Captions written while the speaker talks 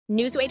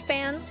Newsweight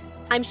fans,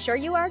 I'm sure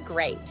you are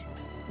great.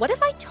 What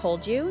if I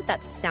told you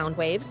that sound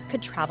waves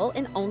could travel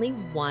in only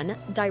one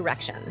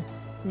direction?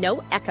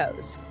 No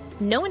echoes,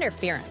 no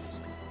interference,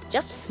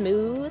 just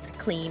smooth,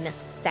 clean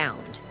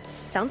sound.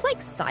 Sounds like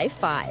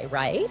sci-fi,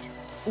 right?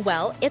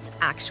 Well, it's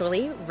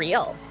actually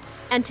real.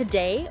 And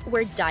today,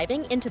 we're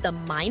diving into the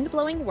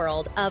mind-blowing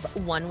world of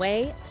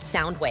one-way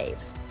sound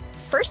waves.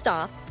 First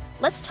off,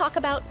 let's talk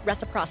about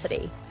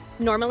reciprocity.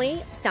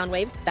 Normally, sound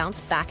waves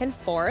bounce back and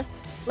forth,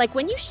 like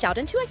when you shout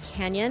into a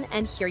canyon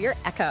and hear your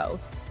echo.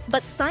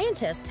 But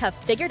scientists have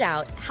figured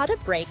out how to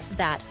break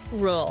that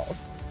rule.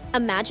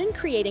 Imagine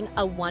creating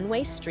a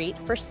one-way street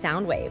for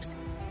sound waves.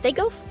 They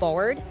go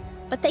forward,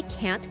 but they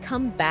can't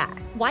come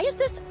back. Why is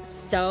this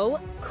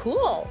so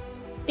cool?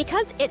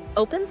 Because it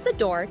opens the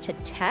door to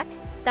tech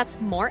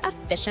that's more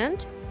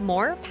efficient,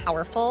 more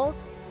powerful,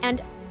 and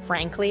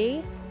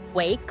frankly,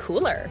 way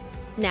cooler.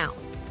 Now,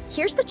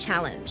 here's the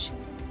challenge.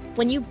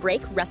 When you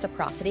break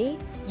reciprocity,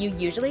 you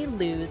usually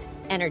lose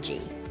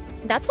energy.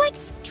 That's like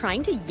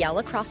trying to yell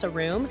across a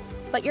room,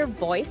 but your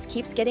voice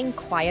keeps getting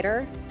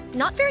quieter.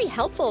 Not very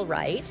helpful,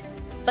 right?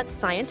 But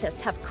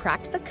scientists have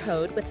cracked the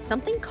code with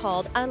something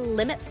called a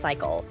limit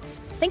cycle.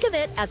 Think of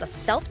it as a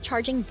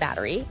self-charging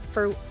battery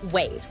for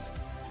waves.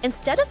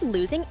 Instead of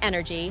losing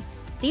energy,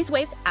 these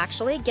waves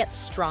actually get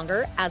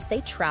stronger as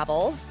they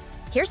travel.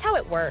 Here's how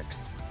it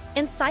works.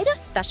 Inside a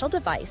special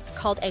device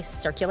called a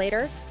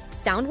circulator,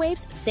 sound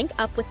waves sync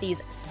up with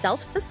these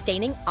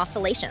self-sustaining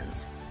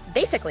oscillations.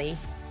 Basically,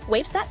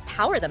 waves that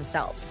power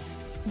themselves.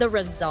 The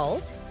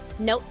result?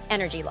 No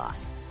energy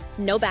loss,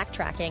 no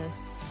backtracking,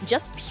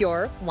 just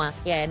pure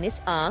one-way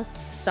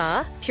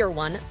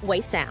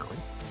sound.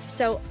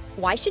 So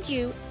why should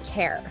you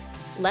care?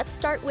 Let's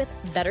start with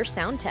better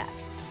sound tech.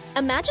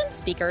 Imagine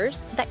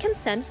speakers that can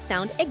send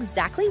sound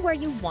exactly where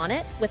you want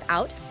it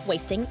without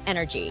wasting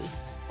energy.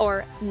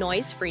 Or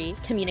noise-free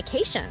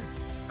communication,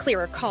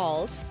 clearer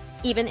calls,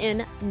 even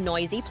in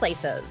noisy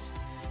places.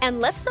 And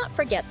let's not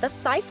forget the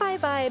sci-fi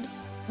vibes.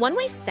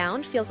 One-way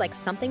sound feels like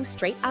something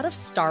straight out of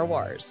Star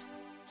Wars.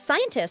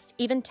 Scientists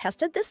even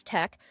tested this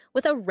tech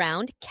with a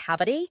round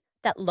cavity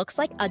that looks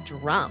like a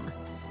drum.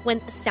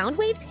 When sound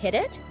waves hit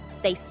it,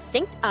 they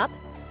synced up,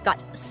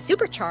 got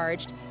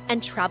supercharged,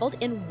 and traveled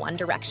in one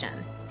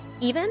direction,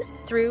 even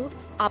through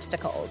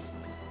obstacles.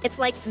 It's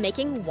like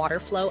making water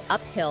flow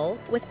uphill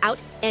without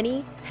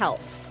any help.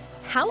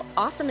 How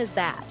awesome is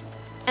that?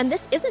 And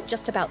this isn't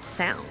just about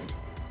sound.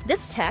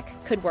 This tech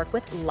could work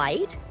with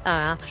light,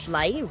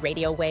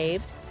 radio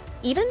waves,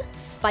 even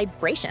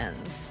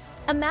vibrations.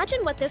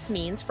 Imagine what this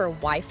means for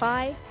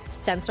Wi-Fi,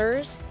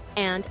 sensors,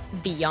 and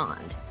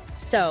beyond.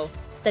 So,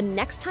 the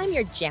next time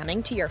you're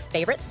jamming to your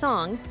favorite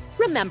song,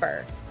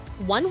 remember,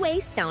 one-way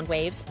sound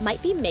waves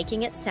might be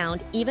making it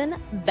sound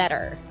even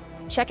better.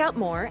 Check out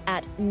more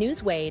at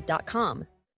newsway.com.